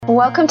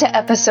Welcome to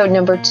episode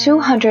number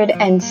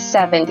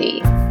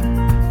 270.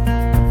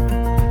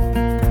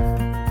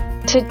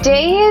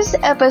 Today's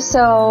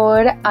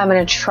episode, I'm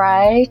going to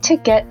try to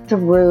get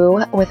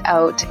through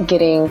without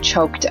getting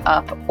choked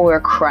up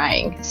or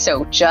crying.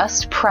 So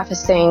just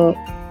prefacing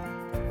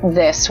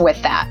this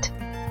with that.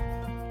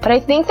 But I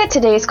think that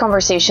today's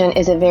conversation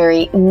is a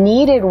very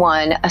needed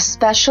one,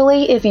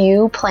 especially if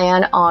you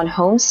plan on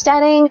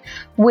homesteading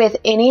with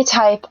any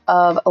type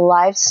of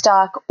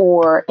livestock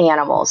or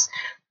animals.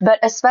 But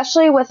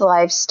especially with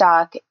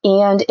livestock,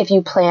 and if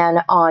you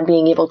plan on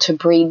being able to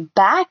breed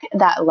back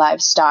that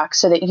livestock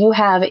so that you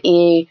have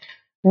a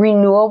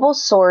renewable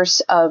source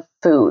of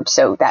food.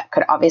 So that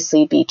could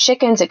obviously be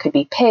chickens, it could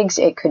be pigs,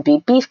 it could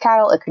be beef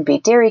cattle, it could be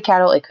dairy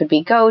cattle, it could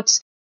be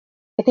goats.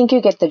 I think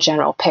you get the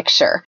general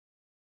picture.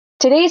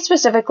 Today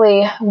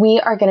specifically, we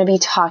are going to be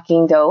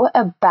talking, though,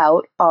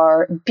 about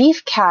our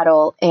beef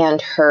cattle and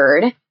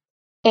herd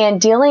and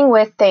dealing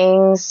with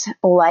things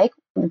like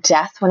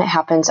death when it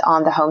happens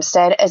on the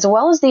homestead, as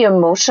well as the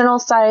emotional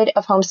side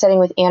of homesteading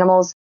with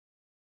animals,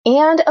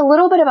 and a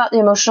little bit about the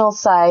emotional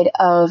side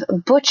of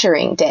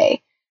butchering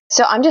day.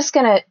 So I'm just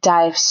going to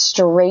dive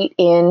straight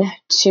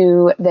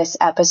into this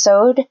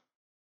episode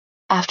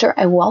after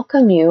I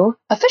welcome you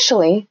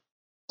officially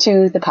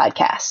to the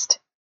podcast.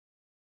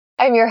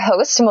 I'm your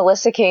host,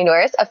 Melissa K.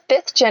 Norris, a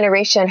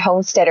fifth-generation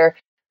homesteader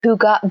who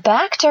got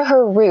back to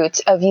her roots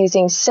of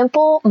using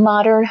simple,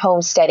 modern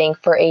homesteading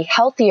for a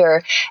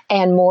healthier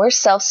and more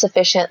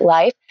self-sufficient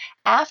life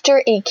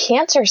after a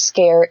cancer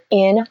scare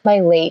in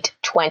my late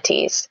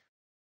 20s.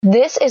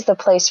 This is the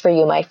place for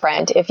you, my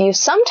friend, if you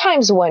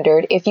sometimes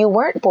wondered if you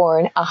weren't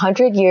born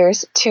 100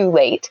 years too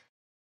late,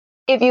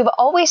 if you've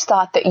always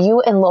thought that you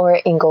and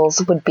Laura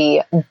Ingalls would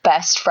be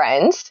best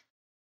friends,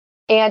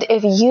 and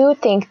if you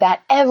think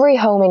that every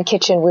home and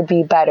kitchen would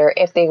be better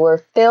if they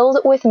were filled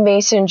with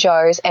mason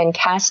jars and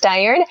cast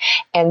iron,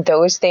 and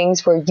those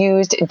things were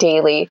used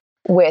daily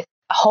with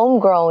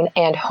homegrown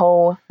and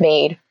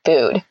homemade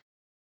food.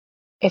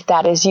 If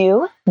that is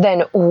you,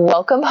 then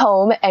welcome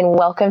home and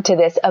welcome to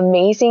this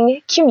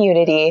amazing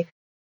community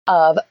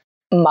of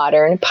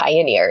modern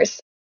pioneers.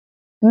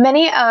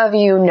 Many of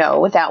you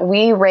know that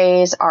we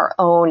raise our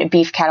own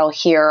beef cattle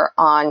here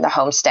on the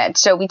homestead.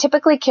 So we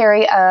typically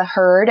carry a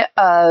herd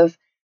of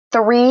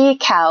 3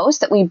 cows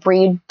that we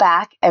breed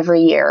back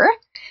every year.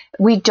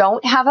 We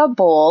don't have a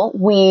bull.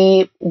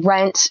 We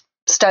rent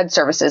stud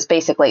services,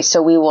 basically.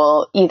 So we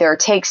will either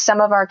take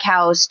some of our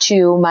cows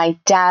to my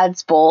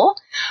dad's bull,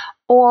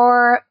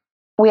 or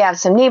we have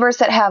some neighbors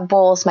that have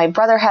bulls. My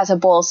brother has a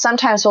bull.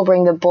 Sometimes we'll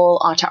bring the bull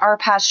onto our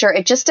pasture.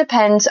 It just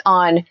depends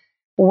on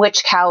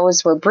which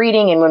cows we're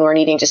breeding and when we're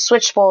needing to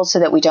switch bulls so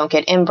that we don't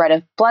get inbred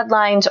of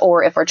bloodlines,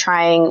 or if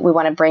we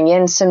want to bring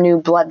in some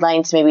new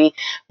bloodlines, maybe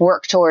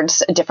work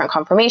towards a different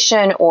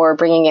conformation or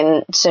bringing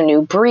in some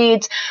new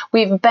breeds.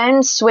 We've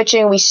been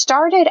switching. We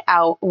started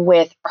out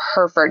with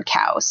Hereford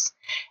cows,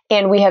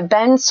 and we have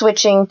been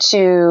switching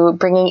to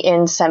bringing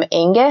in some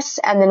Angus.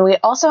 And then we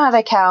also have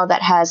a cow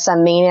that has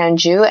some Maine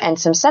Anjou and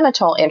some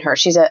Simmental in her.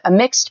 She's a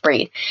mixed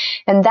breed.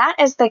 And that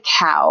is the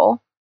cow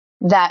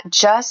that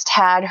just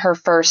had her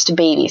first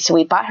baby. So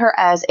we bought her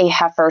as a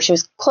heifer. She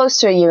was close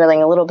to a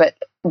yearling, a little bit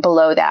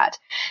below that.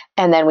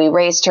 And then we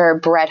raised her,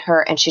 bred her,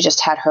 and she just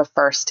had her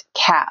first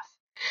calf.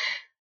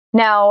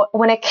 Now,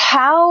 when a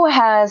cow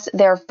has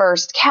their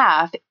first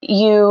calf,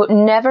 you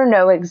never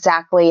know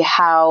exactly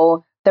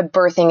how the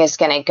birthing is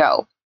going to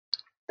go.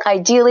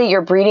 Ideally,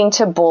 you're breeding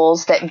to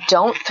bulls that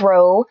don't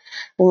throw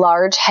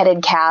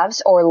large-headed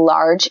calves or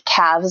large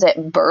calves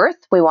at birth.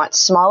 We want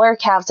smaller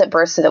calves at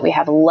birth so that we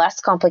have less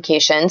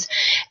complications.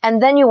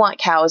 And then you want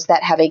cows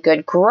that have a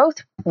good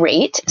growth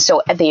rate.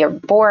 So they are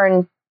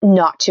born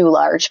not too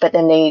large, but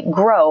then they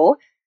grow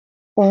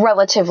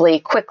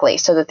relatively quickly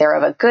so that they're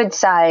of a good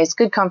size,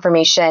 good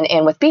conformation,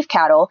 and with beef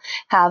cattle,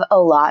 have a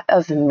lot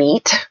of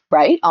meat,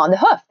 right, on the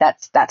hoof.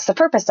 That's the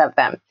purpose of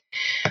them.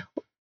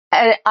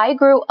 I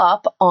grew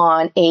up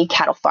on a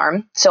cattle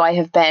farm, so I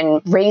have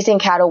been raising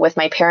cattle with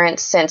my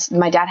parents since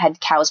my dad had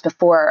cows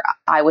before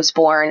I was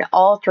born,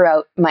 all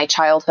throughout my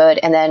childhood.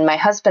 And then my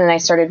husband and I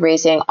started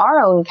raising our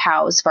own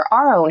cows for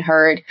our own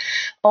herd.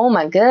 Oh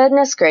my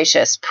goodness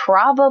gracious,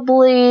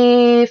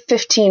 probably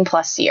 15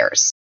 plus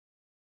years.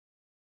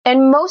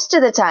 And most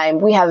of the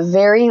time, we have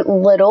very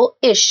little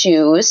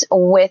issues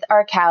with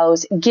our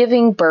cows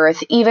giving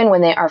birth, even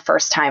when they are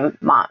first-time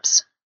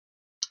moms.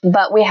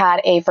 But we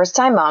had a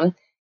first-time mom,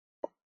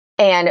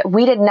 and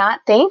we did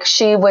not think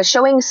she was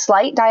showing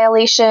slight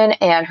dilation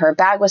and her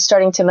bag was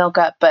starting to milk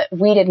up, but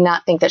we did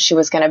not think that she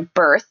was going to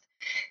birth.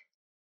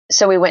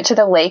 So we went to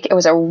the lake. It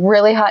was a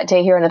really hot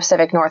day here in the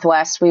Pacific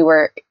Northwest. We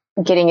were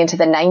getting into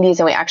the 90s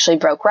and we actually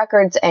broke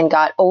records and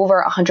got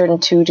over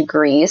 102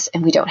 degrees,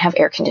 and we don't have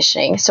air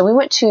conditioning. So we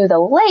went to the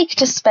lake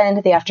to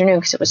spend the afternoon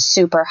because it was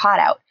super hot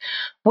out.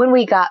 When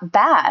we got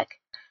back,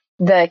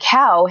 the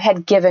cow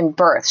had given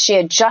birth. She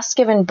had just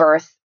given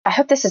birth. I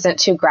hope this isn't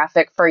too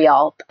graphic for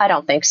y'all. I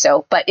don't think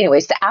so. But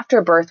anyways, the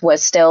afterbirth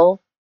was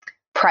still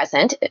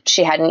present.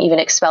 She hadn't even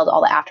expelled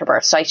all the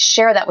afterbirth. So I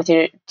share that with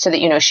you so that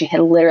you know she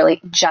had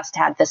literally just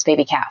had this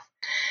baby calf.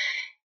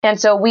 And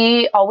so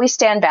we always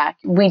stand back.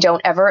 We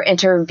don't ever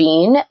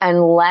intervene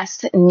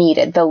unless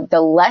needed.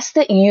 The less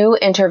that you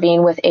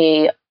intervene with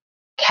a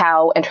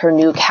cow and her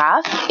new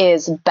calf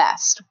is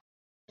best.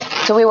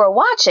 So we were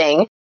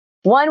watching.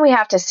 One, we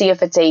have to see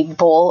if it's a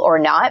bull or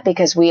not,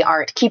 because we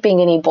aren't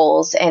keeping any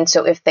bulls. And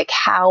so if the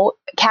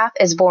calf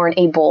is born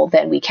a bull,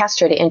 then we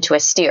castrate it into a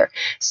steer.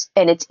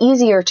 And it's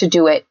easier to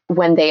do it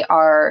when they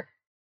are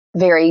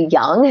very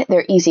young.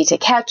 They're easy to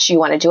catch. You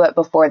want to do it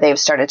before they've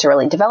started to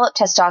really develop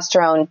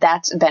testosterone.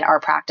 That's been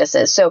our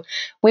practices. So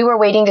we were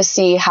waiting to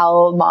see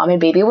how mom and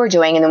baby were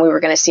doing, and then we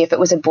were going to see if it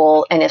was a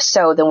bull. And if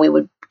so, then we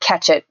would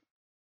catch it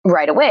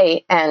right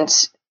away and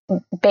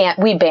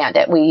we banned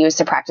it. We use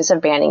the practice of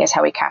banning is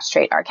how we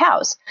castrate our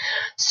cows.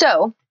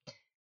 So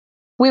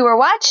we were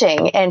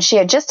watching, and she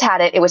had just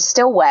had it. It was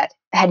still wet,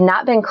 had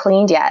not been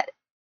cleaned yet.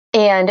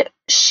 And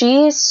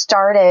she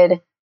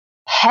started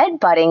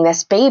headbutting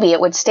this baby. It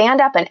would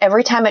stand up, and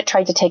every time it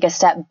tried to take a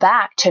step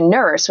back to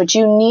nurse, which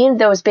you need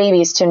those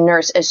babies to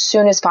nurse as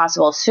soon as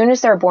possible. As soon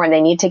as they're born,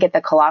 they need to get the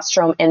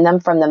colostrum in them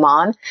from the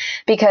mom,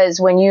 because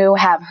when you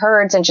have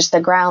herds and just the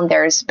ground,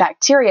 there's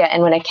bacteria.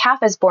 And when a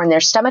calf is born,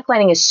 their stomach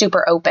lining is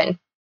super open.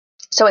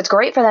 So it's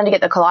great for them to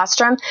get the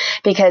colostrum,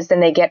 because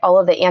then they get all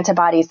of the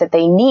antibodies that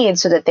they need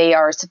so that they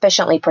are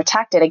sufficiently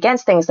protected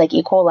against things like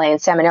E. coli and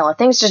salmonella,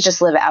 things to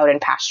just live out in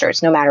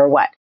pastures no matter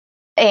what.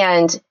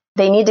 And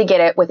they need to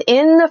get it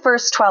within the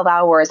first 12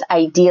 hours,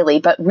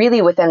 ideally, but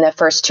really within the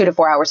first 2 to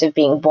 4 hours of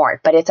being born.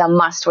 But it's a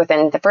must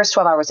within the first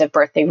 12 hours of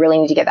birth. They really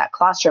need to get that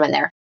colostrum in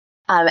there.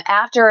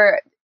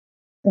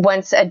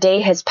 Once a day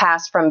has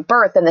passed from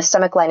birth, then the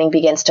stomach lining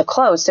begins to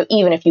close. So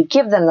even if you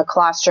give them the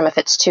colostrum, if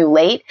it's too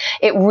late,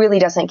 it really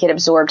doesn't get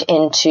absorbed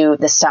into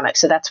the stomach.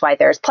 So that's why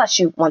plus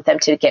you want them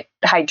to get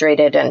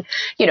hydrated and,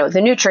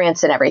 the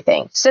nutrients and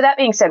everything. So that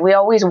being said, we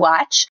always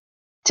watch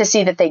to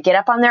see that they get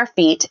up on their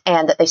feet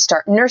and that they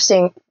start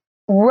nursing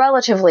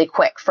relatively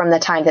quick from the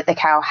time that the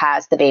cow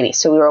has the baby.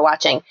 So we were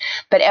watching.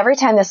 But every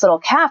time this little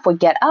calf would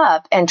get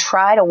up and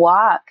try to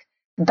walk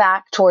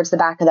back towards the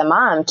back of the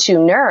mom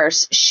to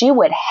nurse, she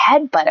would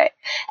headbutt it.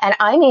 And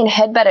I mean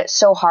headbutt it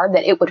so hard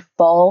that it would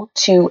fall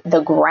to the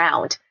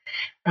ground.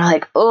 We're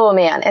like, oh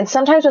man. And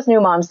sometimes with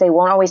new moms, they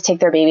won't always take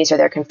their babies, or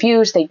they're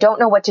confused. They don't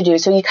know what to do.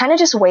 So you kind of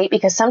just wait,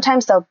 because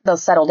sometimes they'll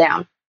settle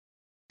down.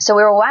 So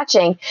we were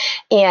watching,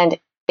 and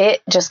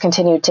it just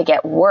continued to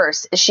get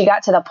worse. She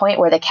got to the point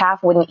where the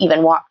calf wouldn't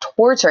even walk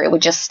towards her. It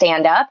would just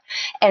stand up,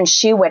 and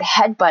she would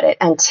headbutt it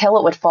until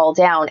it would fall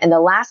down. And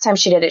the last time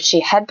she did it,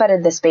 she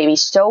headbutted this baby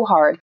so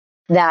hard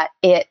that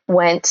it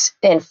went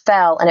and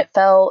fell, and it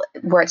fell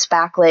where its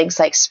back legs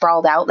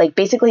sprawled out.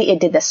 Basically it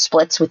did the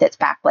splits with its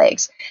back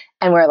legs.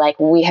 And we're like,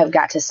 we have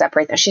got to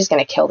separate them. She's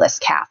going to kill this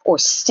calf or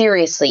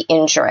seriously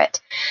injure it.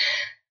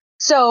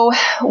 So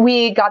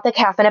we got the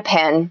calf in a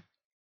pen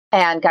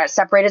and got it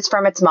separated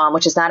from its mom,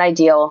 which is not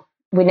ideal.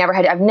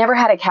 I've never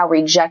had a cow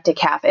reject a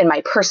calf in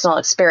my personal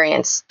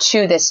experience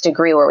to this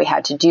degree where we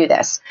had to do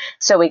this.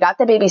 So we got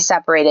the baby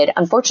separated.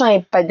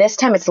 Unfortunately, by this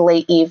time it's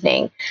late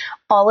evening.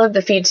 All of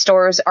the feed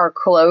stores are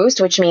closed,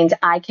 which means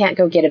I can't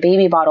go get a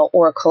baby bottle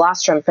or a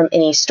colostrum from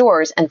any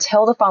stores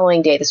until the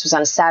following day. This was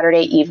on a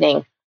Saturday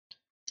evening,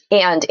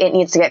 and it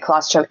needs to get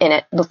colostrum in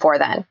it before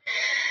then.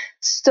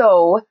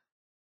 So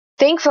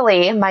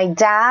thankfully, my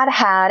dad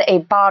had a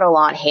bottle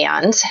on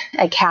hand,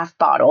 a calf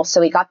bottle. So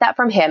we got that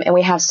from him. And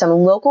we have some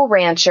local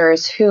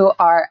ranchers who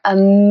are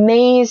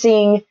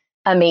amazing,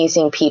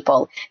 amazing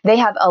people. They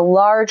have a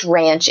large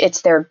ranch.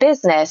 It's their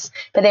business,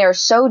 but they are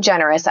so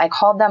generous. I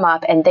called them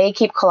up, and they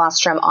keep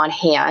colostrum on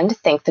hand.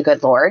 Thank the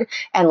good Lord.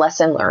 And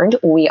lesson learned,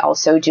 we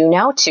also do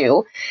now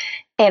too.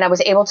 And I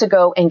was able to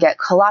go and get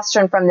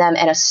colostrum from them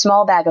and a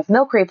small bag of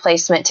milk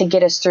replacement to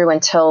get us through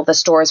until the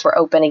stores were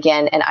open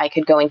again and I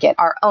could go and get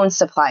our own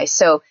supply.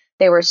 So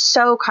they were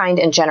so kind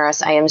and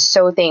generous. I am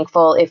so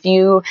thankful. If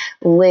you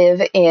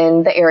live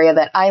in the area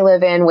that I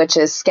live in, which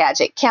is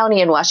Skagit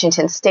County in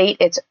Washington State,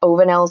 it's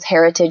Ovanel's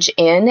Heritage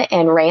Inn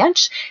and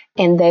Ranch,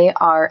 and they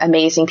are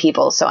amazing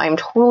people. So I'm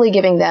totally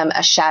giving them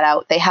a shout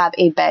out. They have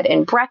a bed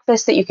and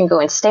breakfast that you can go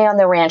and stay on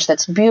the ranch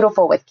that's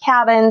beautiful with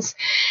cabins.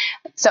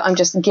 So I'm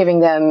just giving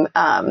them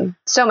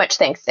so much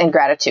thanks and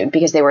gratitude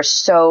because they were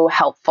so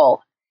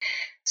helpful.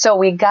 So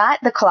we got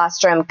the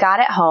colostrum, got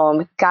it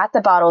home, got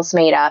the bottles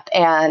made up,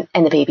 and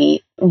the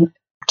baby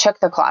took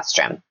the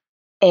colostrum.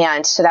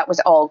 And so that was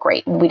all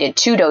great. We did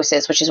 2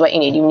 doses, which is what you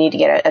need. You need to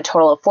get a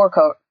total of 4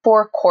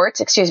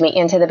 quarts,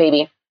 into the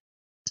baby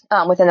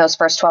within those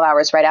first 12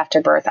 hours right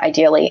after birth,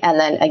 ideally. And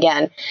then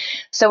again,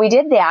 so we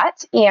did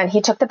that, and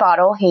he took the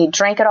bottle. He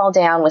drank it all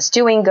down, was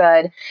doing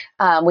good.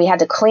 We had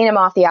to clean him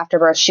off the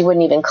afterbirth. She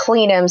wouldn't even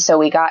clean him. So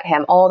we got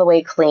him all the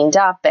way cleaned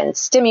up and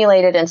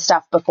stimulated and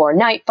stuff before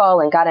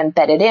nightfall and got him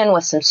bedded in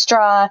with some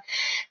straw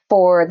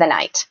for the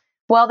night.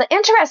 Well, the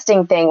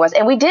interesting thing was,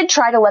 and we did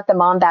try to let the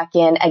mom back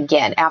in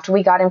again after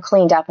we got him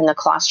cleaned up and the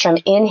colostrum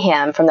in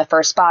him from the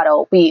first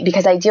bottle,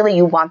 because ideally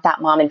you want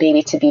that mom and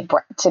baby to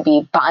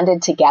be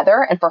bonded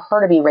together and for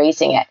her to be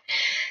raising it.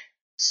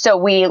 So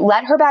we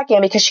let her back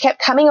in because she kept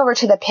coming over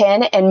to the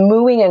pen and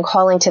mooing and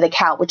calling to the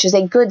cow, which is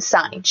a good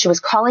sign. She was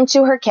calling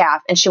to her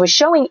calf and she was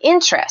showing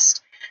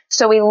interest.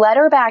 So we let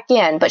her back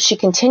in, but she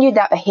continued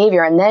that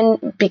behavior. And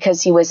then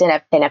because he was in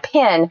a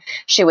pen,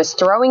 she was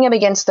throwing him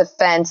against the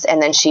fence and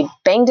then she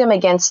banged him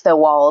against the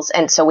walls.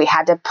 And so we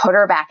had to put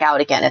her back out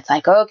again. It's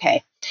like,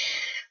 okay.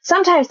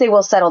 Sometimes they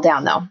will settle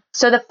down though.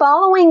 So the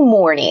following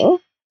morning,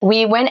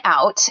 we went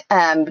out,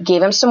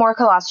 gave him some more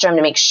colostrum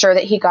to make sure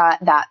that he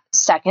got that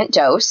second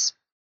dose.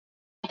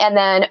 And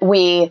then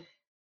we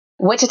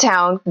went to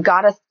town,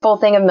 got a full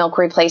thing of milk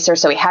replacer.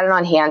 So we had it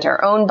on hand,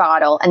 our own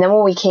bottle. And then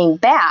when we came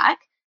back,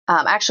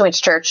 I actually went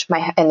to church,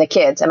 and the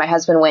kids and my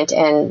husband went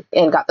and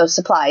got those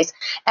supplies.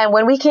 And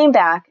when we came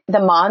back, the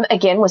mom,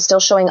 again, was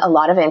still showing a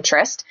lot of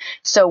interest.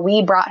 So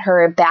we brought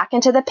her back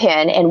into the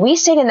pen and we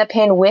stayed in the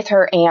pen with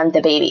her and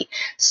the baby.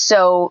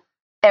 So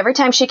every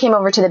time she came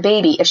over to the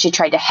baby, if she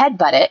tried to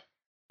headbutt it,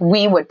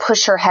 we would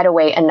push her head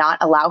away and not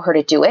allow her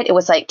to do it. It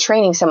was like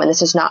training someone.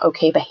 This is not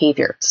okay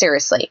behavior.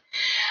 Seriously.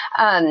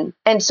 And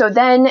so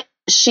then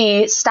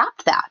she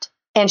stopped that.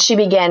 And she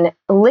began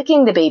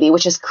licking the baby,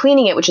 which is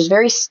cleaning it, which is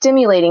very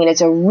stimulating. And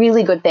it's a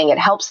really good thing. It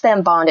helps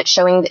them bond. It's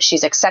showing that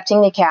she's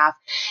accepting the calf.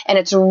 And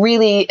it's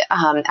really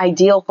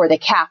ideal for the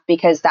calf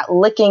because that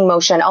licking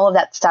motion, all of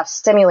that stuff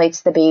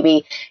stimulates the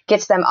baby,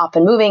 gets them up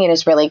and moving, and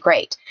is really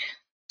great.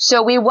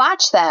 So we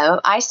watched them.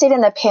 I stayed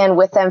in the pen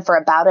with them for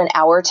about an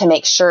hour to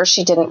make sure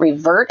she didn't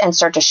revert and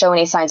start to show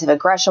any signs of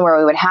aggression where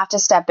we would have to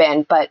step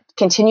in, but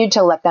continued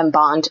to let them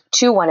bond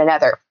to one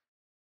another,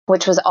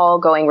 which was all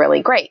going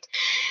really great.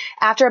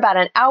 After about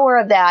an hour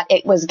of that,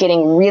 it was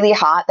getting really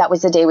hot. That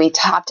was the day we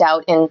topped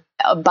out in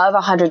above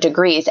 100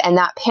 degrees, and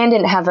that pen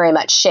didn't have very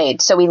much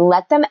shade. So we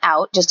let them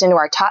out just into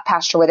our top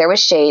pasture where there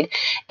was shade,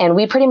 and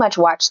we pretty much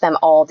watched them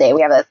all day.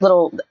 We have a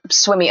little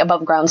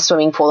above ground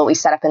swimming pool that we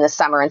set up in the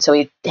summer, and so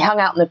we hung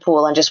out in the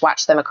pool and just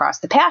watched them across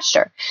the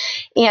pasture.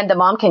 And the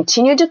mom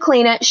continued to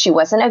clean it. She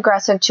wasn't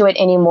aggressive to it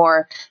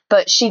anymore,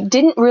 but she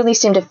didn't really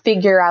seem to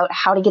figure out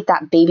how to get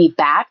that baby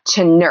back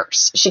to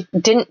nurse.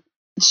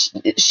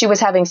 She was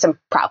having some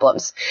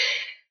problems.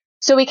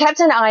 So we kept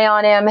an eye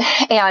on him,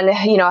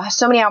 and,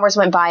 so many hours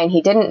went by and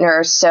he didn't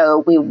nurse.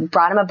 So we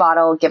brought him a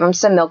bottle, give him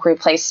some milk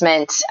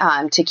replacement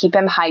to keep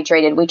him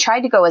hydrated. We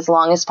tried to go as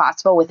long as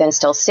possible within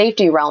still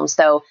safety realms,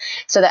 though,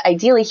 so that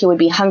ideally he would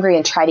be hungry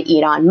and try to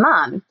eat on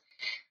mom.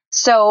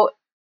 So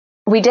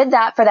we did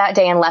that for that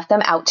day and left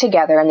them out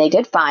together, and they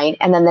did fine.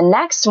 And then the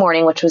next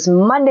morning, which was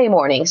Monday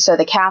morning, so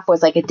the calf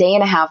was like a day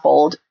and a half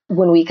old,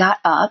 when we got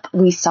up,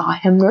 we saw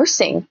him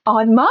nursing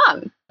on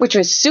mom, which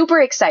was super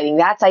exciting.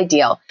 That's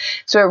ideal.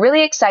 So we're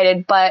really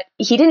excited, but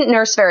he didn't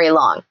nurse very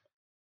long.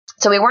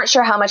 So we weren't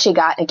sure how much he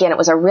got. Again, it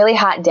was a really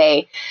hot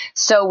day.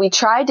 So we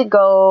tried to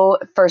go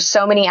for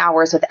so many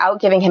hours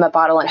without giving him a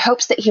bottle in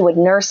hopes that he would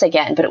nurse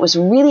again, but it was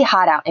really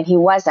hot out and he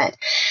wasn't.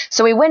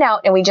 So we went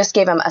out and we just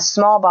gave him a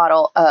small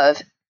bottle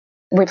of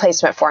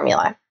replacement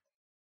formula.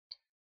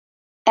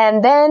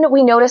 And then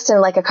we noticed in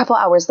like a couple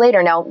hours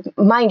later, now,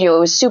 mind you, it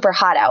was super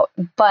hot out,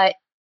 but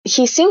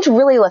he seemed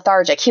really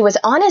lethargic. He was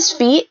on his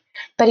feet,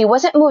 but he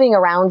wasn't moving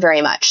around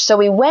very much. So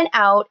we went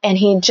out and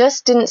he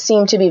just didn't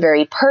seem to be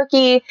very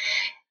perky.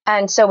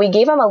 And so we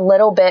gave him a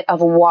little bit of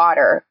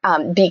water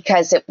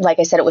because, like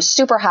I said, it was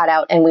super hot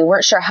out and we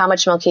weren't sure how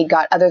much milk he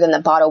got other than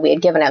the bottle we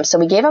had given him. So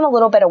we gave him a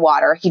little bit of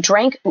water. He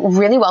drank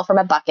really well from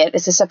a bucket.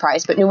 It's a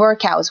surprise, but newborn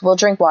cows will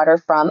drink water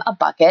from a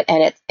bucket,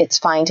 and it's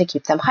fine to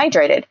keep them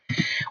hydrated.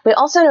 We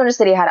also noticed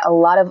that he had a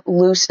lot of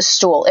loose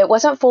stool. It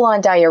wasn't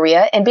full-on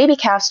diarrhea, and baby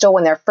calf stool,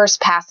 when they're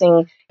first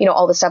passing,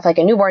 all the stuff like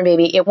a newborn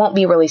baby, it won't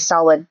be really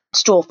solid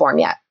stool form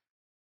yet.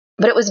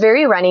 But it was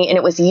very runny and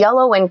it was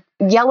yellow and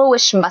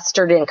yellowish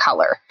mustard in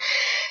color.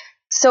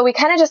 So we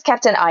kind of just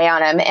kept an eye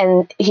on him,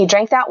 and he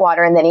drank that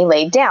water and then he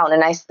laid down.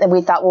 And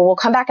we thought, well, we'll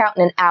come back out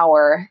in an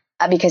hour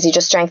because he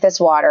just drank this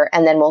water,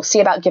 and then we'll see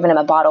about giving him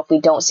a bottle if we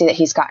don't see that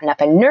he's gotten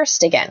up and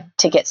nursed again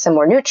to get some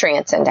more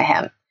nutrients into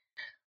him.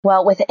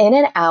 Well, within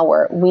an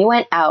hour, we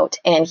went out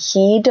and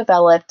he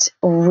developed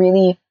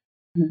really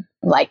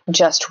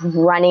just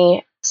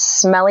runny,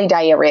 smelly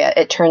diarrhea.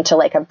 It turned to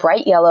like a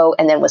bright yellow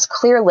and then was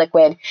clear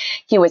liquid.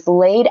 He was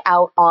laid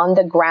out on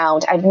the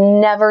ground. I've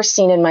never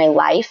seen in my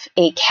life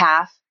a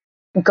calf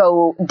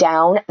go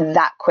down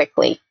that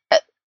quickly.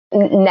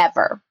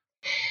 Never.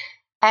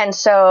 And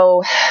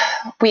so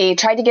we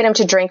tried to get him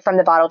to drink from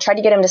the bottle, tried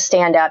to get him to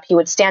stand up. He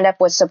would stand up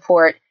with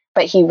support,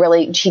 but he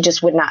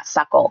just would not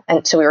suckle.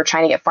 And so we were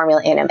trying to get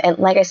formula in him. And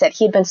like I said,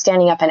 he'd been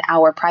standing up an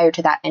hour prior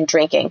to that and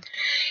drinking.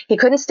 He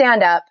couldn't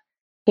stand up.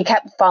 He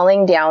kept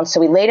falling down, so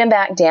we laid him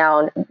back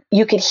down.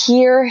 You could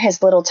hear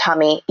his little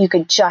tummy. You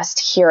could just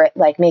hear it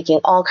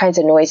making all kinds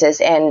of noises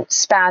and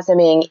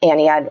spasming, and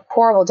he had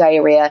horrible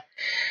diarrhea.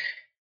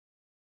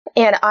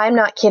 And I'm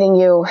not kidding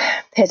you.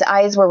 His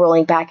eyes were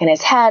rolling back in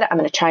his head. I'm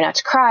going to try not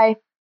to cry.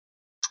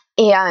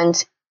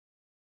 And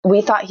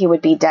we thought he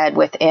would be dead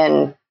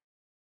within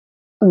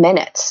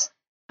minutes.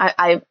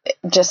 I've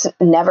just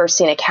never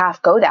seen a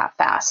calf go that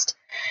fast.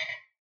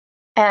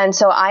 And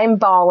so I'm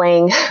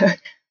bawling.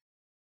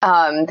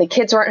 The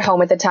kids weren't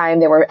home at the time.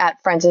 They were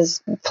at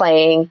friends'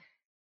 playing.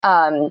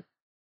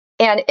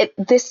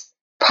 This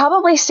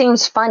probably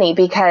seems funny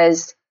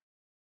because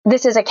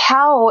this is a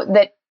cow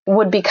that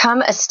would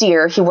become a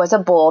steer. He was a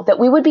bull that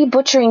we would be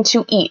butchering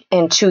to eat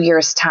in 2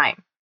 years'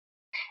 time.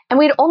 And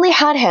we'd only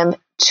had him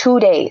 2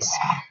 days.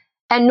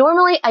 And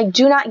normally I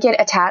do not get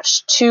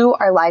attached to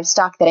our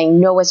livestock that I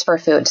know is for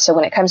food. So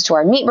when it comes to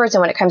our meat birds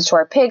and when it comes to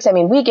our pigs, I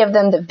mean, we give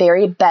them the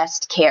very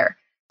best care.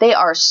 They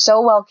are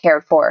so well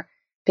cared for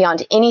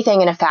beyond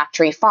anything in a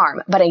factory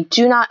farm, but I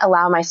do not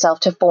allow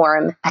myself to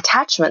form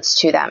attachments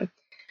to them.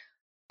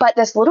 But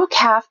this little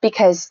calf,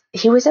 because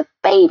he was a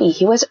baby,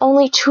 he was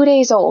only 2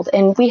 days old,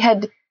 and we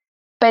had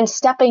been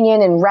stepping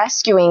in and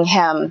rescuing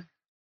him,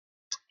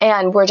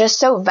 and we're just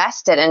so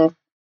vested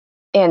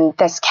in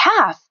this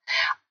calf.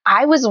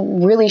 I was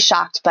really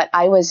shocked, but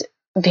I was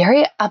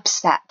very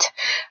upset.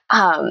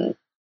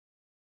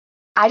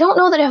 I don't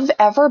know that I've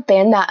ever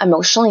been that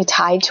emotionally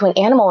tied to an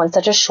animal in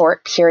such a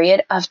short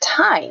period of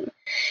time.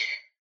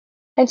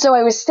 And so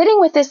I was sitting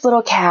with this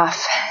little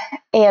calf,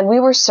 and we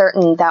were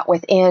certain that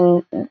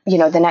within,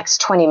 the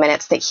next 20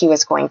 minutes that he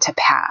was going to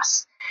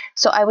pass.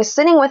 So I was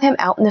sitting with him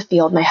out in the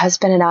field, my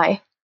husband and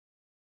I,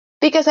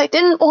 because I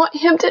didn't want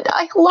him to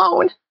die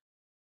alone.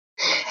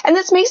 And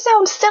this may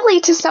sound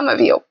silly to some of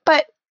you,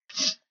 but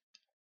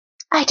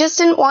I just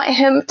didn't want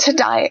him to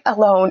die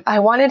alone. I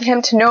wanted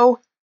him to know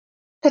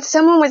that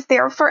someone was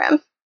there for him.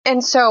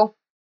 And so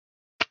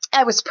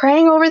I was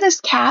praying over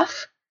this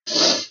calf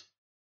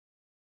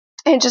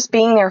and just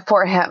being there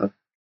for him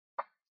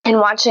and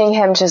watching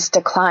him just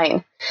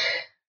decline.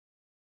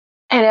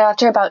 And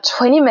after about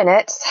 20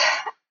 minutes,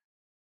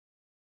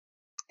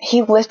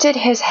 he lifted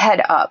his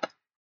head up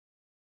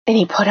and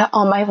he put it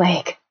on my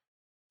leg.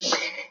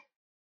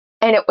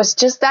 And it was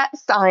just that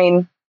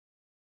sign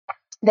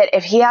that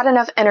if he had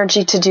enough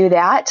energy to do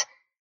that,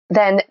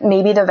 then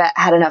maybe the vet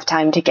had enough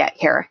time to get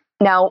here.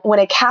 Now, when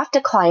a calf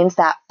declines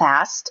that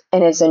fast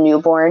and is a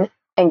newborn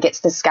and gets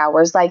the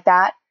scours like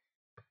that,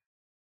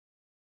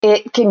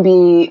 it can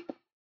be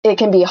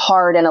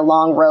hard and a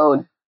long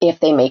road if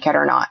they make it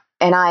or not.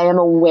 And I am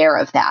aware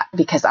of that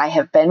because I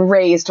have been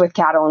raised with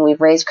cattle and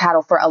we've raised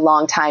cattle for a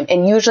long time.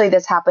 And usually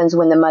this happens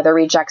when the mother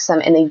rejects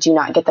them and they do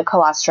not get the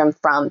colostrum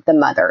from the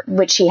mother,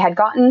 which he had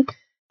gotten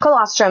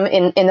colostrum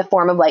in the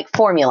form of like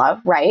formula,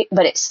 right?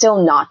 But it's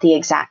still not the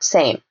exact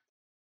same.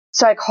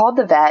 So I called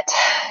the vet,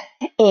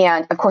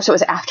 and of course it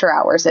was after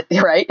hours,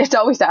 right? It's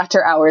always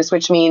after hours,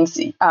 which means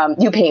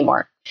you pay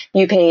more.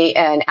 You pay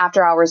an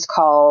after hours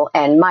call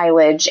and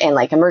mileage and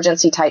like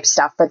emergency type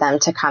stuff for them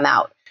to come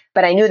out.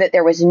 But I knew that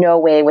there was no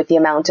way with the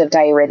amount of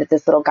diarrhea that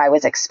this little guy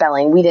was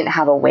expelling, we didn't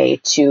have a way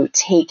to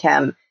take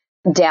him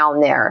down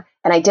there.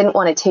 And I didn't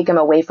want to take him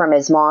away from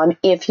his mom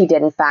if he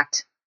did in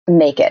fact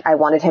make it. I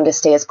wanted him to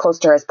stay as close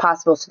to her as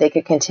possible so they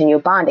could continue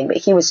bonding, but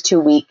he was too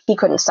weak. He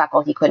couldn't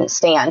suckle. He couldn't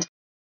stand.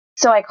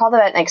 So I called the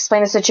vet and I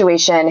explained the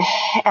situation,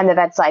 and the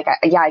vet's like,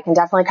 yeah, I can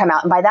definitely come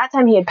out. And by that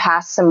time he had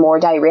passed some more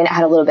diarrhea and it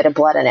had a little bit of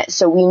blood in it.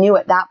 So we knew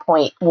at that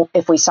point,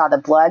 if we saw the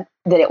blood,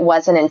 that it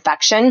was an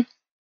infection,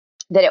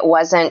 that it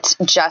wasn't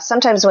just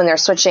sometimes when they're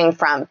switching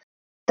from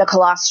the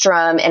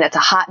colostrum and it's a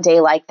hot day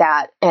like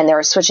that, and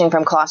they're switching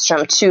from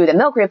colostrum to the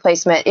milk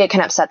replacement, it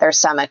can upset their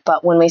stomach.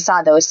 But when we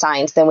saw those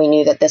signs, then we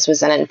knew that this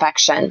was an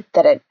infection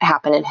that had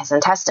happened in his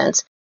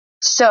intestines.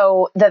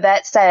 So the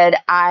vet said,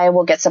 I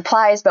will get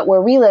supplies, but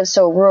where we live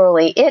so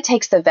rurally, it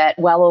takes the vet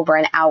well over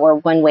an hour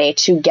one way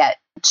to get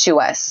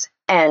to us.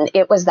 And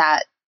it was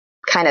that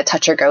kind of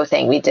touch or go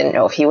thing. We didn't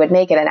know if he would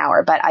make it an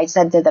hour, but I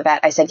said to the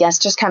vet, I said, yes,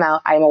 just come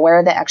out. I'm aware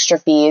of the extra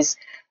fees,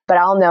 but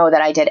I'll know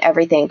that I did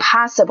everything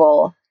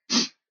possible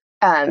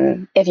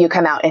if you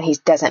come out and he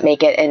doesn't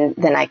make it, and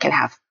then I can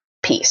have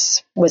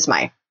peace, was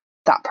my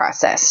thought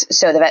process.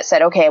 So the vet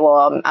said, okay,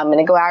 well, I'm going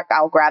to go out.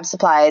 I'll grab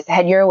supplies,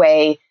 head your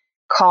way.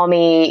 Call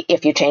me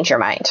if you change your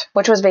mind,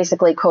 which was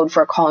basically code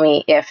for call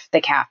me if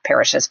the calf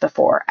perishes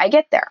before I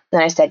get there.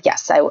 And I said,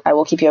 yes, I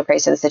will keep you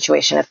appraised of the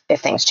situation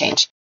if things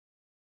change.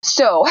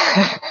 So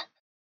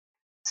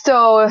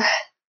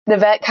the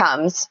vet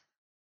comes,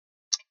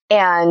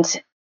 and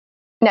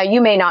now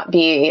you may not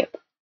be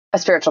a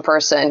spiritual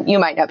person, you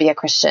might not be a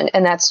Christian,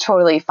 and that's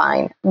totally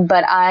fine.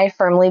 But I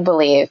firmly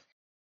believe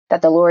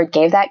that the Lord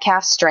gave that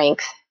calf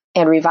strength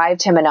and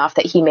revived him enough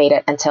that he made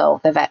it until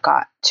the vet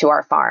got to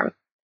our farm.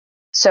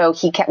 So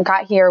he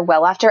got here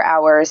well after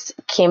hours,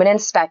 came and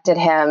inspected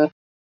him.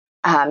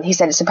 He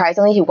said,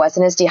 surprisingly, he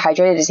wasn't as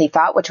dehydrated as he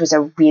thought, which was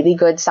a really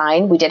good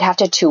sign. We did have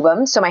to tube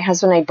him. So my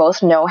husband and I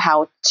both know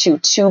how to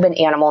tube an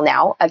animal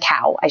now, a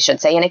cow, I should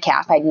say, and a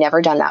calf. I'd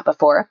never done that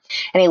before.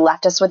 And he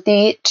left us with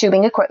the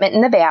tubing equipment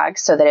in the bag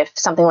so that if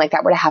something like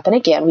that were to happen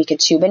again, we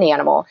could tube an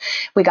animal.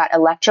 We got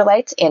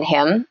electrolytes in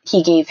him.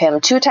 He gave him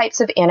 2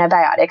 types of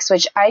antibiotics,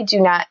 which I do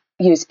not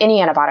use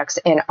any antibiotics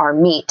in our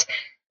meat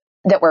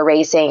that we're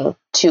raising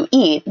to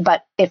eat.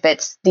 But if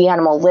it's the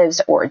animal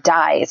lives or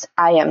dies,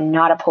 I am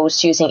not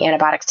opposed to using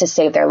antibiotics to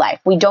save their life.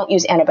 We don't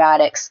use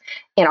antibiotics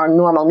in our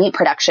normal meat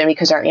production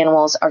because our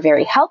animals are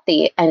very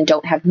healthy and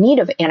don't have need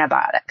of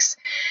antibiotics.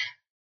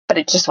 But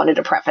I just wanted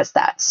to preface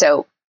that.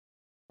 So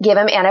gave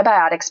him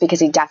antibiotics because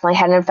he definitely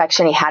had an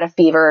infection. He had a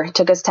fever,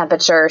 took his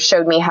temperature,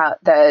 showed me how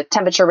the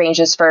temperature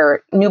ranges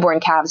for newborn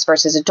calves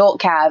versus adult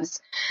calves.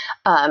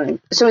 So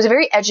it was a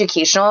very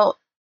educational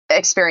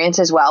experience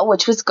as well,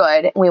 which was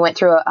good. We went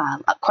through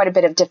quite a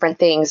bit of different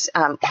things.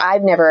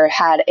 I've never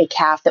had a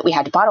calf that we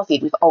had to bottle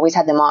feed. We've always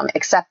had the mom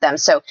accept them.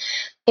 So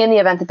in the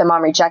event that the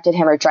mom rejected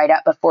him or dried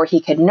up before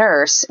he could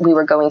nurse, we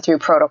were going through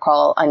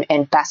protocol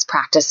and best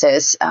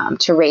practices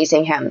to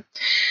raising him.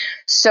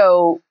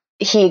 So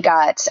he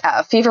got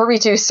a fever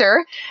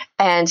reducer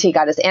and he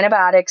got his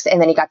antibiotics,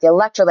 and then he got the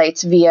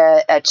electrolytes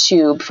via a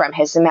tube from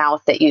his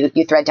mouth that you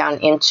thread down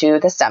into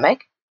the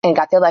stomach, and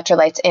got the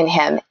electrolytes in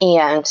him.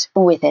 And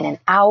within an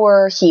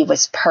hour, he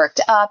was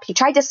perked up. He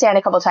tried to stand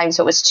a couple of times,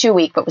 so it was too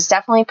weak, but was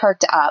definitely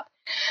perked up.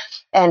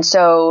 And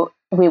so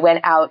we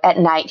went out at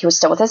night. He was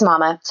still with his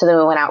mama. So then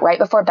we went out right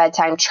before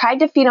bedtime, tried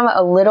to feed him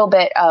a little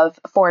bit of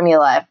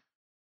formula.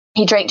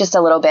 He drank just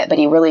a little bit, but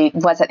he really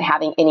wasn't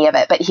having any of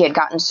it. But he had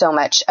gotten so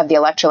much of the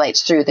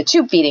electrolytes through the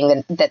tube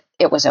feeding that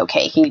it was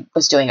okay. He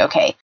was doing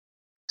okay.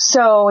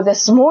 So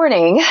this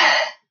morning,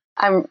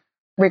 I'm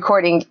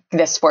recording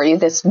this for you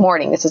this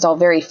morning. This is all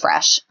very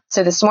fresh.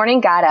 So this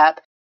morning, got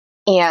up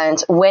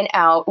and went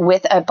out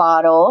with a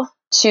bottle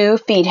to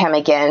feed him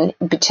again,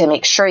 to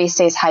make sure he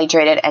stays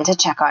hydrated and to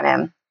check on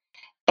him.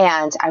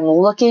 And I'm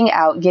looking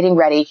out, getting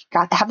ready,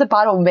 got to have the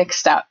bottle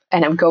mixed up,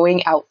 and I'm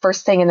going out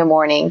first thing in the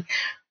morning.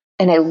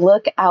 And I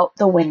look out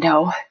the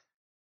window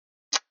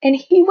and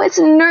he was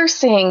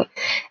nursing.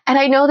 And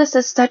I know this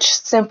is such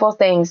simple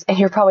things. And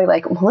you're probably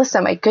like,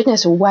 Melissa, my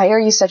goodness, why are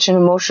you such an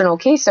emotional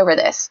case over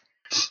this?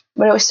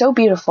 But it was so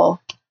beautiful.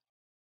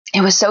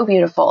 It was so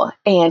beautiful.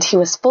 And he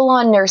was full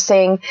on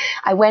nursing.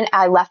 I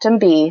left him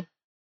be.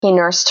 He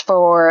nursed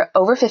for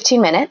over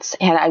 15 minutes.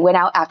 And I went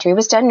out after he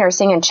was done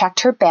nursing and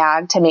checked her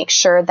bag to make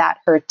sure that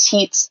her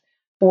teats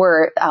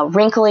were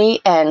wrinkly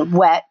and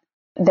wet,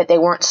 that they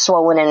weren't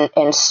swollen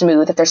and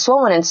smooth. If they're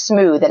swollen and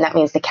smooth, then that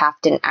means the calf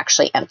didn't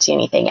actually empty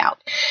anything out.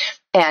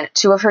 And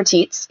 2 of her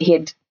teats, he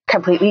had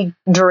completely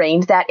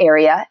drained that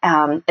area.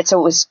 And so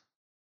it was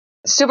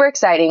super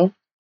exciting.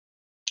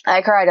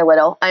 I cried a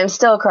little. I'm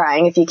still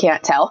crying if you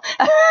can't tell,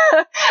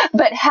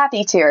 but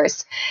happy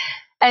tears.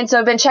 And so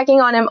I've been checking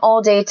on him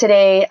all day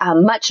today.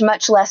 Much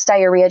less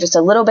diarrhea, just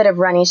a little bit of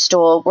runny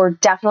stool. We're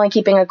definitely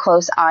keeping a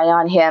close eye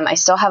on him. I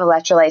still have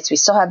electrolytes. We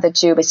still have the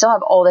tube. I still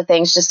have all the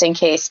things just in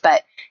case,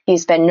 but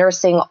he's been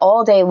nursing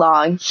all day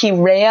long. He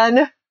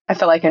ran, I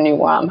feel like a new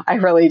mom. I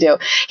really do.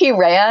 He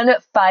ran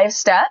 5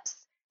 steps,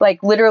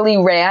 like literally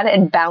ran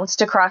and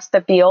bounced across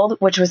the field,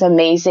 which was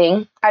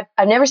amazing.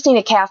 I've never seen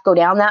a calf go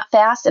down that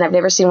fast, and I've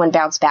never seen one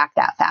bounce back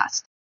that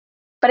fast.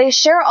 But I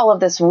share all of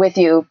this with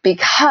you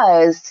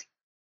because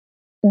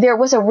there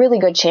was a really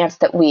good chance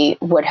that we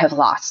would have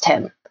lost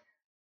him.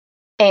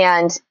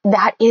 And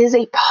that is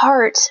a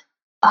part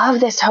of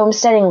this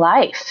homesteading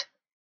life.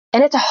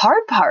 And it's a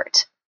hard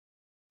part.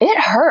 It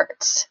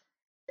hurts.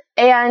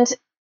 And,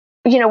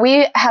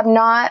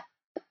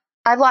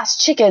 I've lost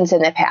chickens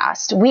in the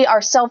past. We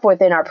ourselves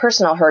within our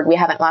personal herd, we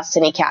haven't lost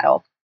any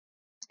cattle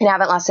and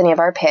haven't lost any of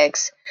our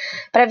pigs,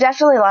 but I've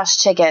definitely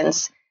lost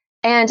chickens.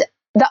 And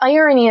the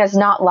irony is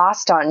not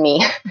lost on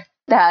me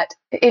that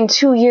in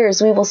 2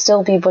 years, we will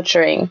still be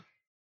butchering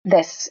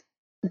this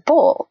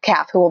bull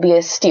calf who will be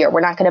a steer.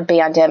 We're not going to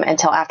band him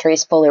until after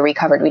he's fully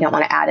recovered. We don't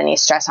want to add any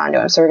stress onto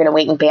him. So we're going to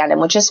wait and band him,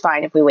 which is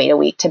fine if we wait a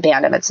week to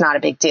band him. It's not a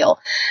big deal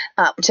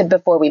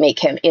before we make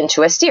him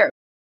into a steer.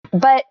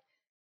 But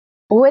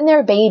when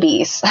they're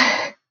babies,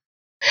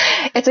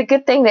 it's a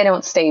good thing they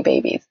don't stay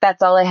babies.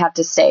 That's all I have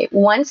to say.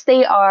 Once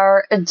they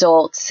are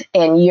adults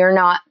and you're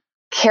not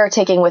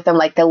caretaking with them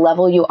like the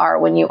level you are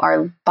when you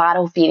are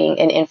bottle feeding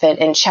an infant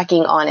and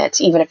checking on it,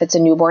 even if it's a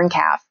newborn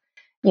calf,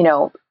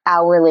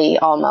 hourly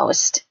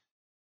almost,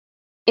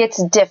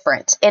 it's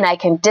different, and I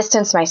can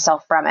distance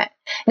myself from it.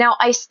 Now,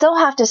 I still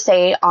have to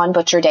say on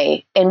Butcher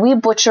Day, and we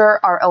butcher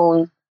our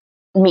own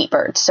meat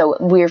birds, so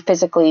we're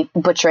physically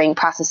butchering,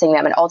 processing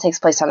them. It all takes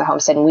place on the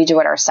homestead, and we do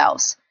it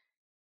ourselves.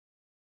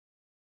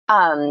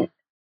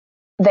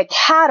 The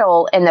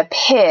cattle and the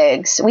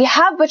pigs, we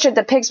have butchered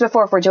the pigs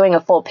before if we're doing a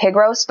full pig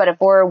roast, but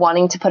if we're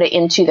wanting to put it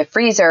into the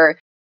freezer,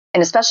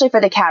 and especially for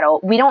the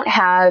cattle, we don't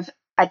have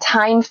a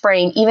time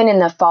frame, even in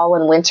the fall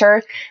and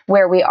winter,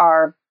 where we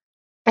are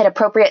at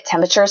appropriate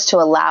temperatures to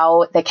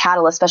allow the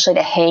cattle, especially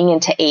to hang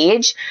and to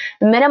age.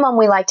 Minimum,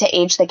 we like to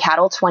age the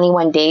cattle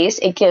 21 days.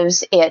 It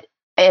gives it,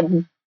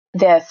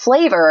 the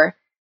flavor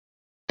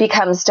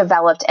becomes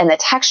developed and the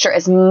texture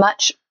is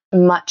much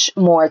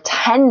more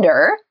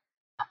tender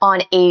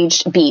on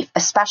aged beef,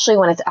 especially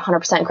when it's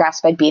 100%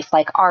 grass-fed beef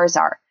like ours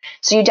are.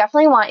 So you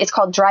definitely want, it's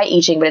called dry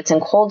aging, but it's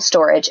in cold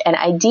storage, and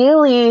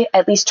ideally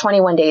at least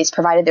 21 days,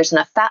 provided there's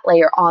enough fat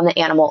layer on the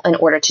animal in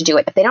order to do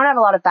it. If they don't have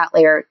a lot of fat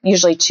layer,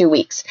 usually 2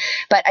 weeks,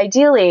 but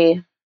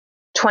ideally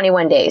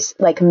 21 days,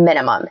 like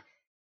minimum.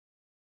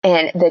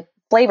 And the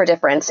flavor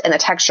difference and the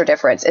texture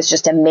difference is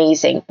just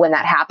amazing when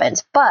that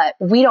happens. But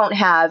we don't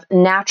have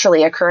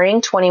naturally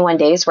occurring 21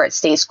 days where it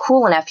stays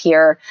cool enough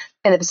here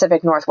in the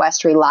Pacific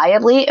Northwest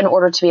reliably in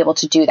order to be able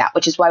to do that,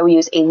 which is why we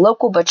use a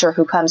local butcher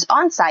who comes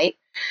on site,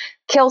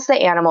 kills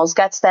the animals,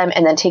 guts them,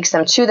 and then takes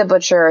them to the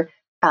butcher,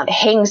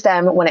 hangs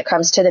them when it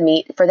comes to the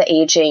meat for the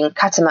aging,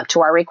 cuts them up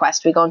to our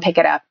request. We go and pick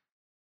it up.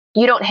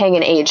 You don't hang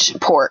and age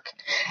pork,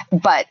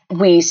 but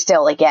we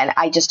still, again,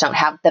 I just don't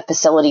have the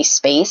facility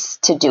space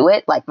to do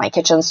it. Like my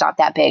kitchen's not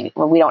that big.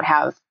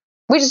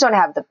 We just don't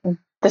have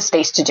the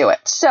space to do it.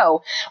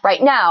 So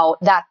right now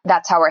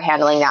that's how we're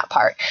handling that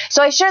part.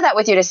 So I share that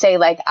with you to say,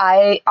 like,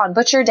 on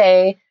butcher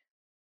day,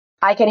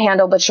 I can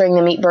handle butchering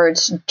the meat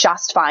birds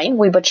just fine.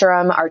 We butcher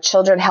them. Our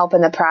children help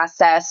in the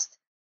process.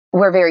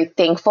 We're very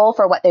thankful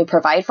for what they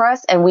provide for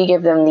us, and we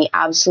give them the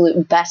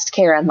absolute best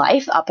care in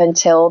life up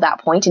until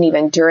that point, and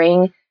even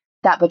during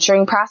that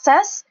butchering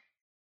process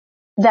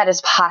that is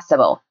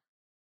possible.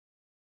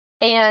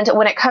 And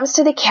when it comes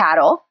to the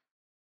cattle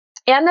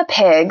and the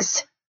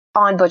pigs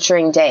on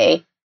butchering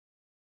day,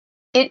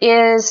 it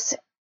is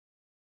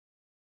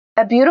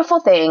a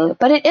beautiful thing,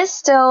 but it is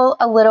still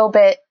a little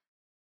bit,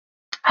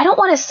 I don't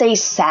want to say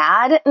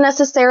sad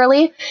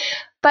necessarily,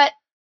 but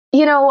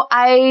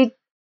I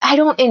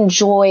don't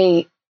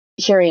enjoy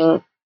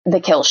hearing the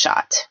kill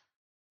shot.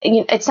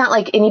 It's not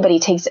like anybody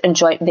takes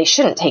enjoyment. They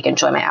shouldn't take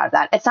enjoyment out of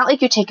that. It's not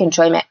like you take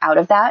enjoyment out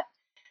of that,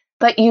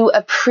 but you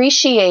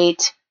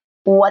appreciate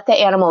what the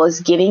animal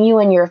is giving you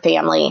and your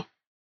family.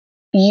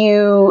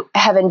 You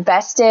have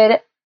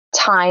invested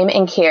time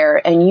and care,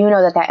 and you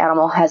know that that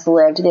animal has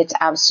lived its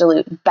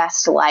absolute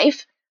best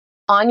life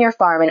on your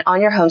farm and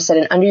on your homestead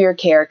and under your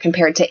care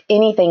compared to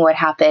anything would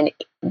happen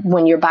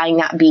when you're buying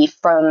that beef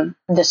from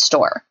the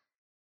store.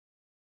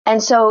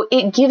 And so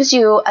it gives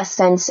you a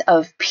sense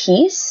of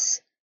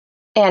peace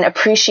and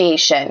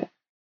appreciation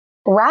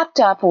wrapped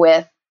up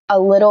with a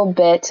little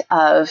bit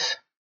of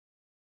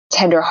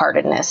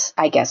tenderheartedness,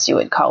 I guess you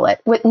would call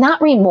it, with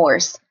not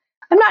remorse.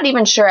 I'm not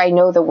even sure I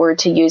know the word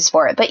to use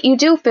for it, but you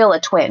do feel a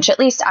twinge. At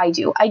least I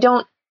do.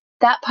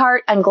 That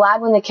part, I'm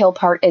glad when the kill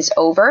part is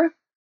over.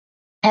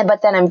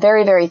 But then I'm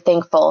very, very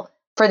thankful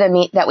for the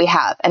meat that we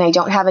have. And I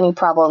don't have any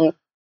problem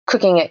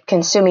cooking it,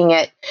 consuming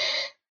it,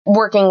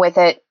 working with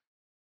it,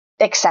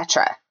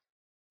 etc.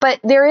 But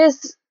there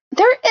is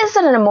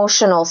an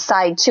emotional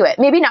side to it.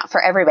 Maybe not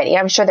for everybody.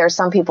 I'm sure there's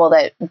some people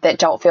that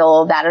don't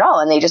feel that at all,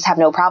 and they just have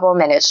no problem,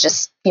 and it's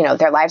just,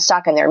 their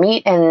livestock and their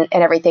meat and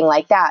everything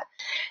like that.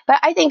 But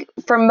I think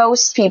for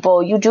most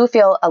people, you do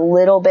feel a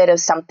little bit of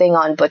something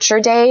on Butcher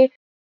Day,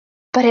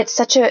 but it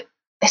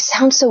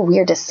sounds so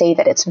weird to say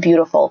that it's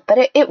beautiful,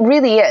 but it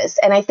really is.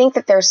 And I think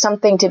that there's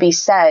something to be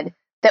said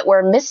that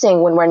we're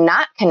missing when we're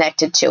not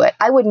connected to it.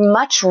 I would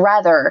much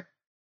rather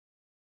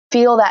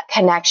feel that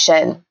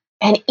connection.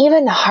 And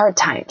even the hard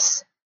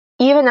times,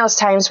 even those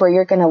times where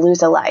you're going to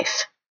lose a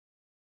life,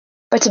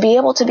 but to be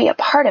able to be a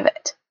part of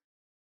it,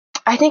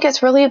 I think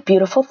it's really a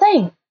beautiful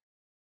thing.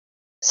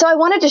 So I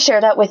wanted to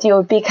share that with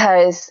you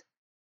because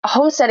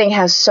homesteading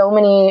has so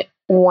many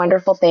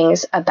wonderful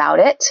things about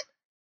it,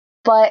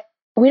 but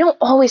we don't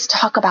always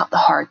talk about the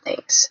hard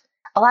things.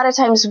 A lot of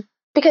times,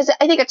 because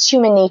I think it's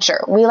human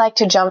nature, we like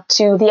to jump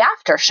to the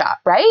aftershock,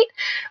 right?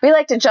 We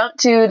like to jump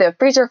to the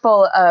freezer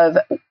full of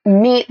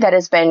meat that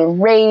has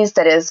been raised,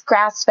 that is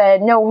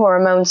grass-fed, no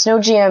hormones, no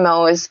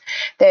GMOs,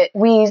 that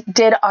we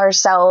did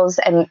ourselves,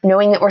 and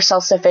knowing that we're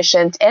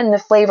self-sufficient, and the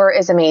flavor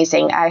is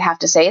amazing. I have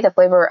to say, the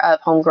flavor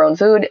of homegrown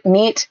food,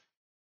 meat,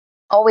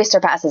 always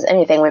surpasses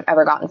anything we've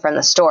ever gotten from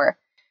the store.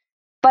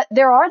 But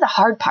there are the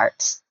hard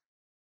parts,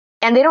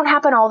 and they don't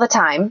happen all the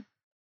time.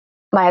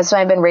 My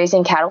husband and I have been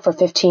raising cattle for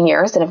 15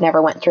 years and have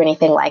never went through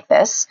anything like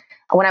this.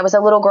 When I was a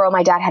little girl,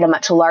 my dad had a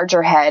much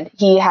larger head.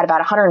 He had about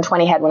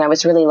 120 head when I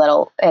was really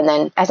little. And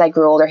then as I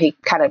grew older, he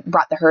kind of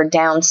brought the herd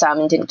down some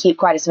and didn't keep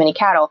quite as many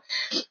cattle.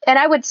 And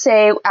I would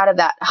say out of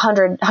that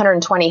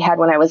 120 head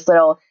when I was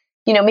little,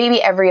 maybe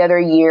every other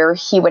year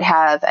he would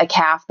have a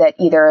calf that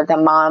either the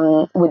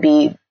mom would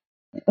be,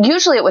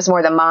 usually it was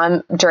more the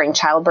mom during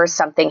childbirth,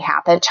 something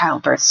happened.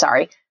 Cowbirth.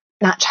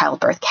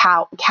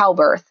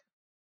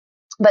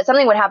 But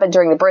something would happen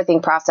during the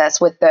birthing process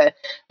with the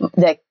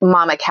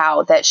mama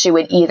cow that she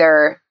would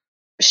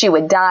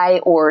die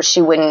or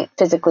she wouldn't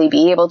physically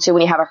be able to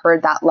when you have a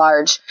herd that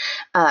large.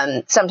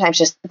 Sometimes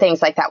just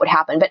things like that would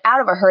happen. But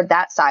out of a herd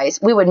that size,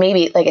 we would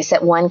maybe, like I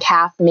said, one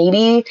calf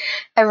maybe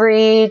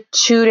every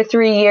 2 to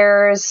 3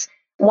 years.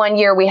 One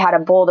year we had a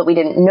bull that we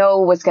didn't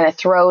know was going to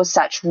throw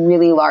such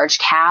really large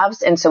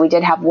calves. And so we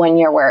did have one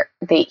year where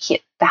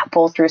that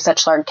bull threw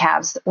such large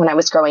calves when I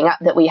was growing up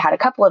that we had a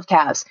couple of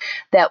calves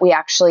that we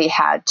actually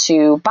had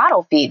to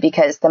bottle feed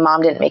because the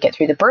mom didn't make it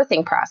through the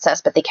birthing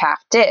process, but the calf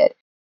did.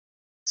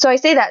 So I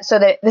say that so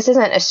that this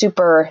isn't an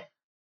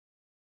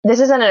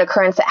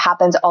occurrence that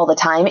happens all the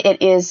time.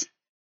 It is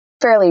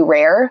fairly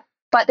rare.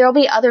 But there'll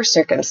be other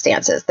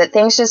circumstances that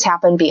things just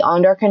happen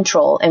beyond our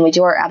control and we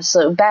do our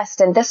absolute best.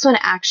 And this one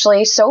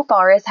actually so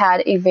far has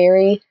had a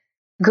very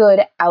good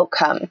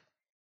outcome.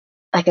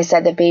 like I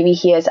said, the baby,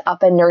 he is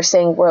up and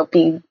nursing. We'll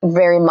be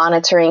very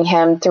monitoring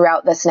him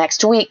throughout this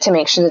next week to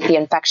make sure that the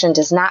infection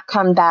does not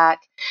come back,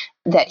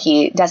 that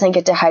he doesn't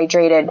get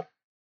dehydrated,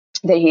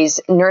 that he's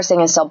nursing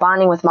and still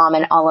bonding with mom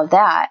and all of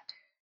that.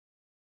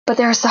 But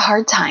there's the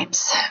hard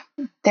times.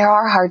 There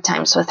are hard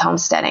times with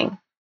homesteading.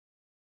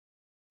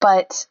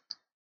 But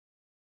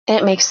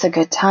it makes the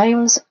good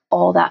times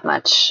all that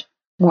much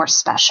more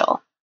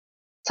special.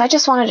 So I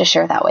just wanted to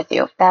share that with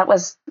you. That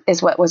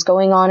is what was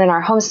going on in our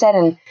homestead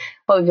and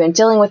what we've been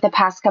dealing with the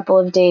past couple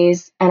of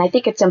days. And I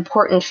think it's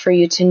important for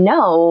you to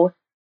know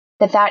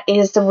that that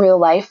is the real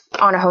life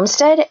on a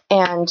homestead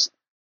and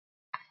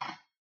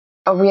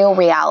a real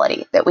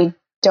reality, that we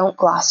don't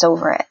gloss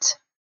over it.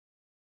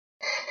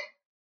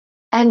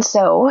 And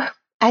so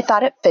I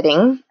thought it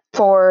fitting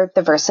for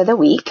the verse of the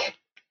week.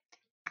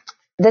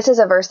 This is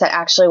a verse that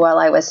actually, while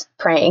I was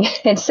praying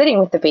and sitting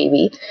with the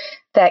baby,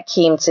 that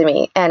came to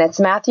me. And it's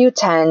Matthew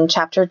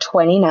chapter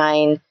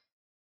 10,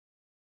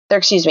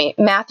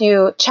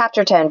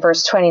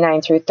 verse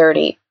 29 through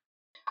 30.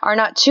 Are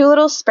not 2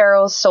 little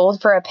sparrows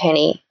sold for a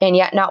penny, and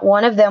yet not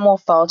one of them will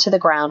fall to the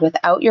ground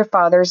without your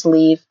Father's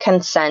leave,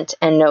 consent,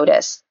 and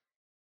notice?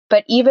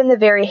 But even the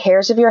very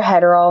hairs of your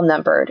head are all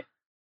numbered.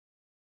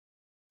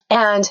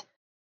 And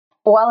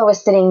while I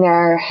was sitting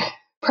there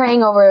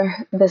praying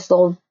over this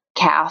little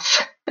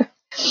calf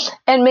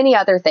and many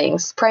other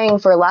things, praying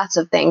for lots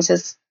of things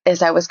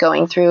as I was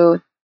going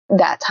through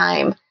that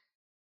time,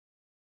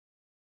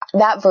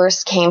 that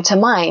verse came to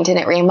mind, and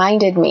it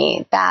reminded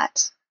me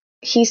that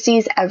he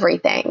sees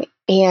everything,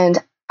 and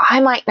I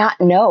might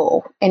not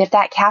know. And if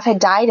that calf had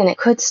died, and it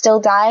could still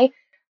die,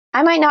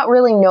 I might not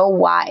really know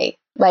why.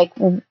 Like,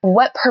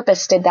 what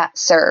purpose did that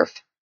serve?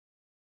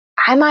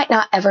 I might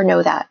not ever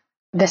know that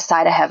this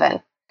side of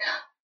heaven.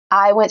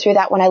 I went through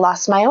that when I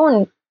lost my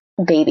own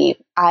baby.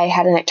 I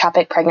had an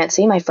ectopic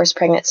pregnancy. My first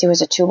pregnancy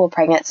was a tubal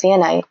pregnancy,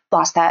 and I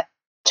lost that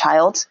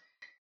child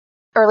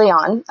early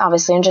on,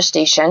 obviously in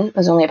gestation. It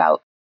was only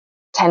about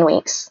 10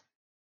 weeks.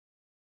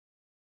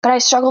 But I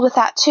struggled with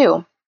that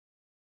too.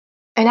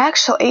 And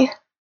actually,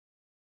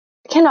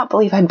 I cannot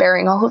believe I'm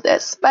bearing all of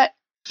this, but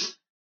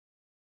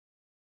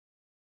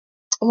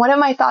one of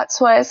my thoughts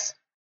was,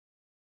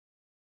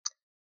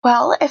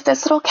 well, if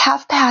this little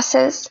calf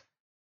passes,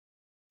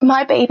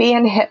 my baby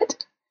and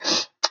it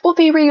will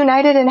be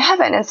reunited in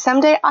heaven, and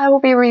someday I will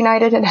be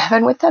reunited in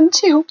heaven with them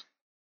too.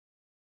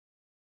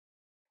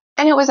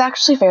 And it was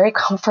actually very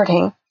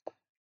comforting.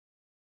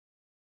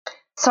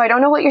 So I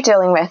don't know what you're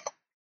dealing with,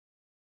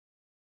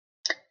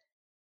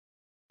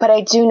 but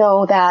I do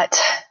know that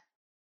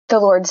the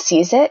Lord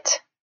sees it.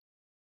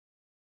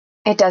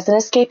 It doesn't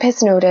escape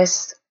his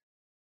notice.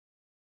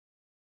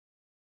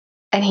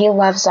 And he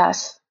loves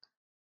us.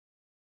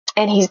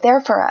 And he's there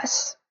for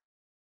us.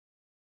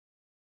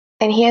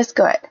 And he is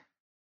good.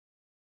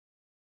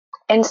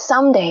 And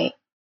someday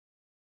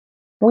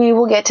we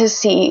will get to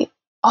see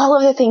all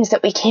of the things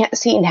that we can't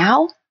see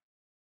now,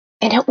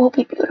 and it will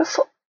be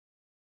beautiful.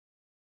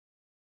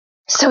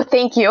 So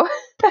thank you.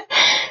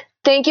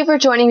 Thank you for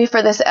joining me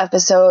for this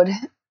episode.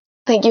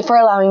 Thank you for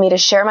allowing me to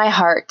share my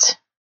heart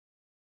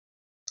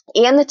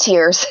and the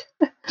tears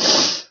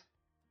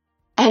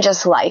and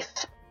just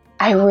life.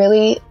 I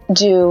really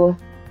do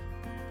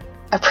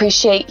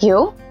appreciate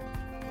you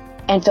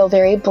and feel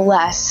very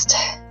blessed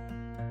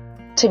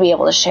to be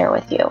able to share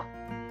with you.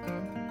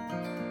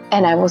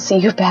 And I will see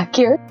you back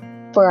here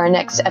for our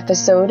next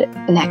episode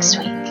next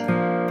week.